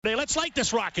Let's light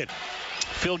this rocket.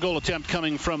 Field goal attempt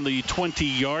coming from the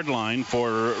 20-yard line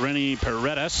for Rene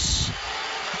Paredes.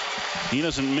 He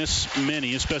doesn't miss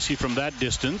many, especially from that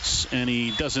distance, and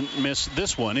he doesn't miss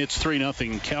this one. It's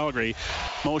 3-0 Calgary.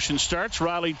 Motion starts.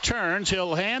 Riley turns.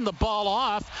 He'll hand the ball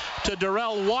off to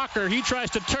Darrell Walker. He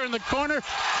tries to turn the corner.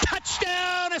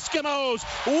 Touchdown, Eskimos!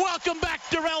 Welcome back,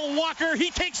 Darrell Walker. He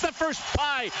takes the first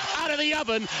pie out of the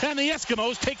oven, and the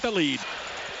Eskimos take the lead.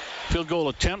 Field goal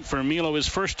attempt for Milo, his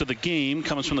first of the game,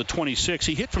 comes from the 26.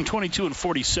 He hit from 22 and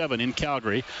 47 in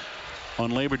Calgary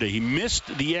on Labor Day. He missed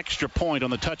the extra point on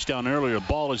the touchdown earlier. The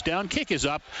ball is down, kick is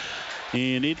up,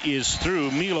 and it is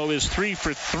through. Milo is 3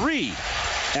 for 3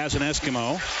 as an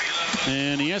Eskimo,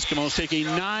 and the Eskimos take a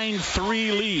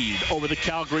 9-3 lead over the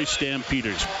Calgary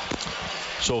Stampeders.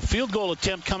 So field goal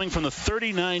attempt coming from the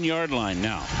 39-yard line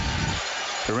now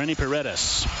for Rene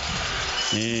Paredes.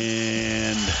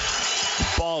 And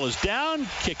ball is down,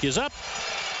 kick is up,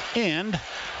 and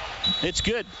it's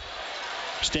good.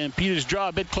 Stampeders draw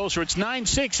a bit closer. It's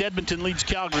 9-6. Edmonton leads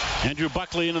Calgary. Andrew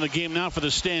Buckley into the game now for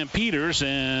the Stampeders,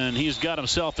 and he's got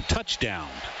himself a touchdown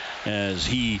as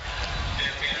he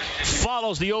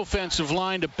follows the offensive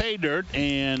line to pay dirt,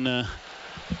 and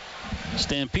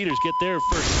Stampeders get their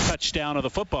first touchdown of the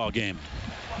football game.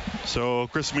 So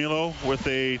Chris Milo with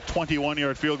a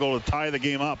 21-yard field goal to tie the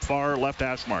game up, far left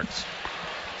hash marks.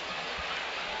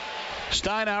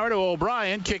 Steinauer to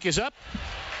O'Brien. Kick is up,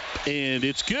 and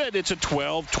it's good. It's a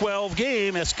 12-12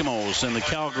 game. Eskimos and the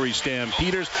Calgary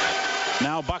Stampeders.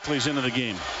 Now Buckley's into the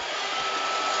game,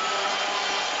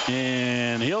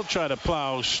 and he'll try to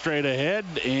plow straight ahead,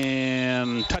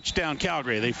 and touchdown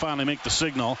Calgary. They finally make the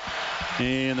signal,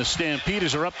 and the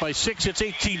Stampeders are up by 6. It's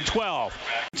 18-12.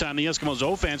 Time the Eskimos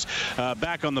offense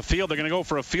back on the field. They're going to go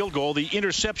for a field goal. The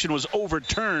interception was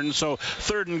overturned, so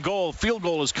 3rd and goal. Field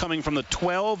goal is coming from the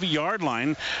 12-yard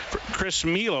line for Chris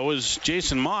Milo as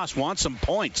Jason Moss wants some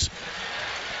points.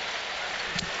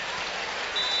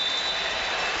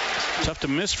 Tough to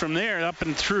miss from there, up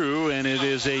and through, and it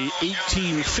is a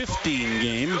 18-15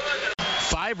 game.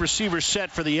 5 receivers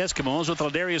set for the Eskimos with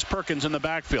Ladarius Perkins in the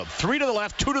backfield. 3 to the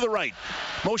left, 2 to the right.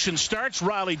 Motion starts,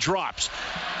 Riley drops.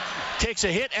 Takes a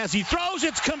hit as he throws.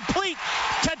 It's complete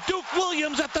to Duke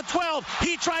Williams at the 12.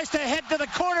 He tries to head to the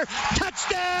corner.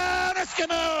 Touchdown,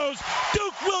 Eskimos!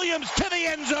 Duke Williams to the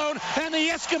end zone, and the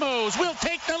Eskimos will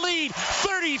take the lead.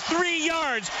 33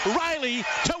 yards. Riley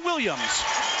to Williams.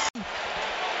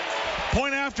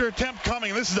 Point after attempt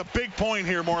coming. This is a big point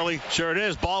here, Morley. Sure it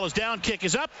is. Ball is down, kick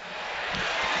is up,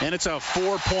 and it's a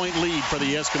 4-point lead for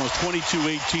the Eskimos.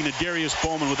 22-18. Darius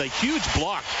Bowman with a huge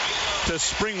block to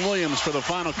Spring Williams for the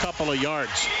final couple of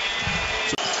yards.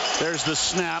 So there's the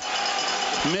snap.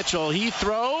 Mitchell, he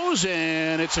throws,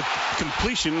 and it's a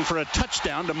completion for a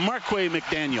touchdown to Marquay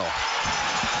McDaniel.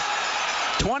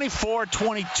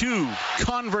 24-22,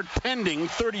 convert pending,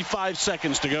 35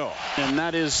 seconds to go. And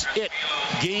that is it.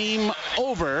 Game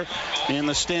over, and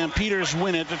the Stampeders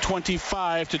win it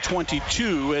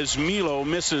 25-22 as Milo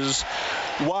misses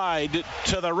wide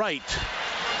to the right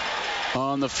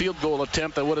on the field goal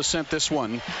attempt that would have sent this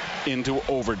one into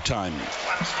overtime.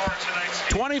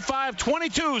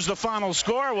 25-22 is the final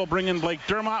score. We'll bring in Blake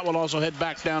Dermott. We'll also head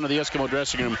back down to the Eskimo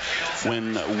dressing room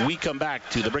when we come back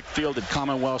to the brick field at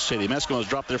Commonwealth Stadium. Eskimos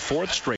drop their 4th straight.